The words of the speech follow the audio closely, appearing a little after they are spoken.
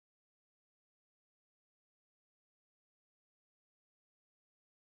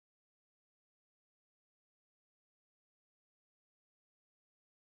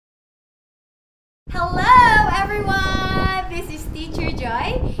Hello everyone! This is Teacher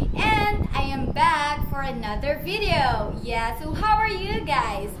Joy and I am back for another video. Yeah, so how are you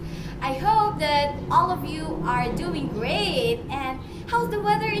guys? I hope that all of you are doing great. And how's the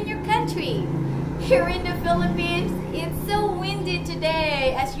weather in your country? Here in the Philippines, it's so windy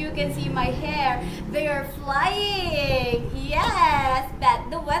today. As you can see my hair, they are flying. Yes, but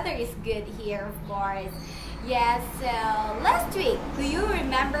the weather is good here, of course. Yes, so last week, do you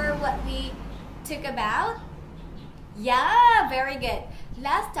remember what we talked about? Yeah, very good.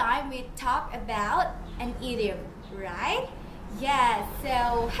 Last time we talked about an idiom, right? Yes,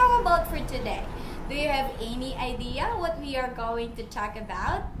 so how about for today? Do you have any idea what we are going to talk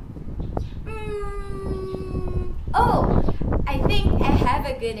about? Oh, I think I have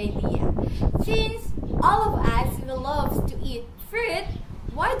a good idea. Since all of us love to eat fruit,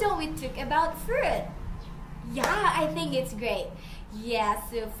 why don't we talk about fruit? Yeah, I think it's great. Yeah,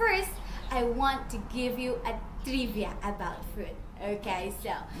 so first, I want to give you a trivia about fruit. Okay,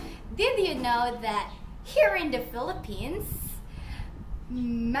 so did you know that here in the Philippines,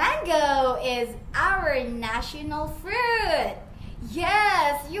 mango is our national fruit?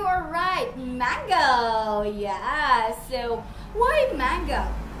 Yes, you are right, mango. Yeah, so why mango?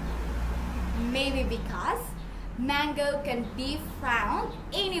 Maybe because mango can be found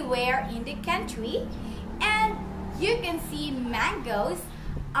anywhere in the country, and you can see mangoes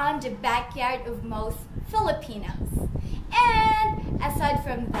on the backyard of most Filipinos. And aside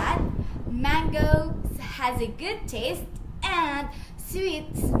from that, mango has a good taste and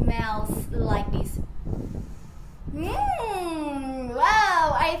sweet smells like this.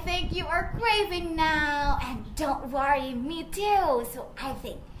 Wow, I think you are craving now. And don't worry, me too. So I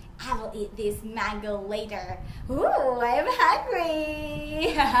think I will eat this mango later. Ooh, I'm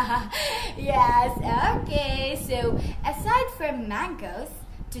hungry. Yes, okay. So aside from mangoes,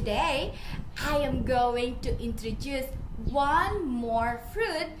 today I am going to introduce one more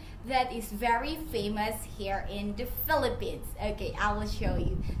fruit that is very famous here in the Philippines. Okay, I will show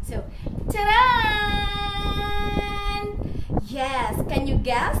you. So, ta-da! Yes, can you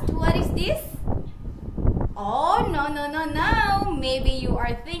guess what is this? Oh, no. Maybe you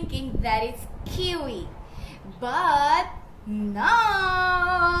are thinking that it's kiwi. But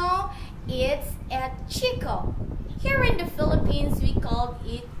no, it's a chico. Here in the Philippines, we call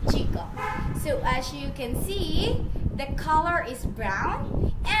it chico. So as you can see, the color is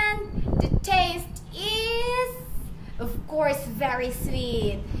brown and the taste is, of course, very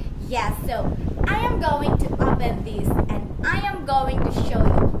sweet. Yes, so I am going to open this and I am going to show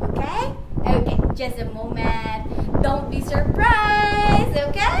you, okay? Okay, just a moment. Don't be surprised,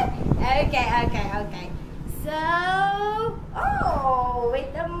 okay? Okay. So, oh, wait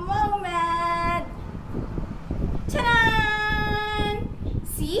a moment. Ta-da!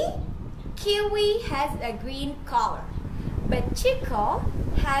 See? Kiwi has a green color, but chico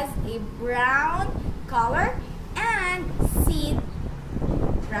has a brown color and seed,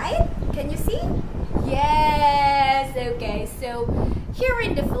 right? Can you see? Yes, okay. So here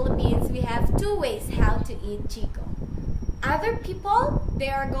in the Philippines, we have two ways how to eat chico. Other people, they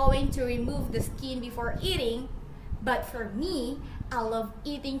are going to remove the skin before eating, but for me, I love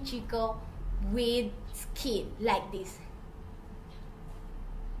eating chico with skin like this.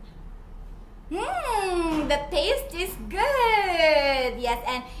 The taste is good. Yes,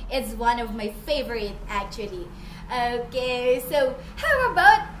 and it's one of my favorite actually. Okay, so how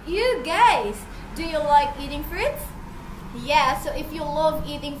about you guys? Do you like eating fruits? Yeah, so if you love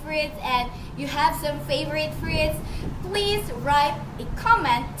eating fruits and you have some favorite fruits, please write a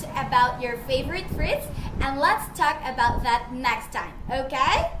comment about your favorite fruits and let's talk about that next time,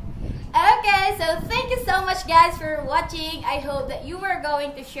 okay? Okay, so thank you so much guys for watching. I hope that you are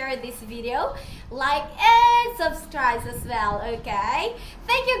going to share this video, like and subscribe as well, okay?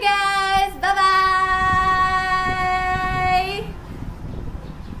 Thank you guys. Bye-bye.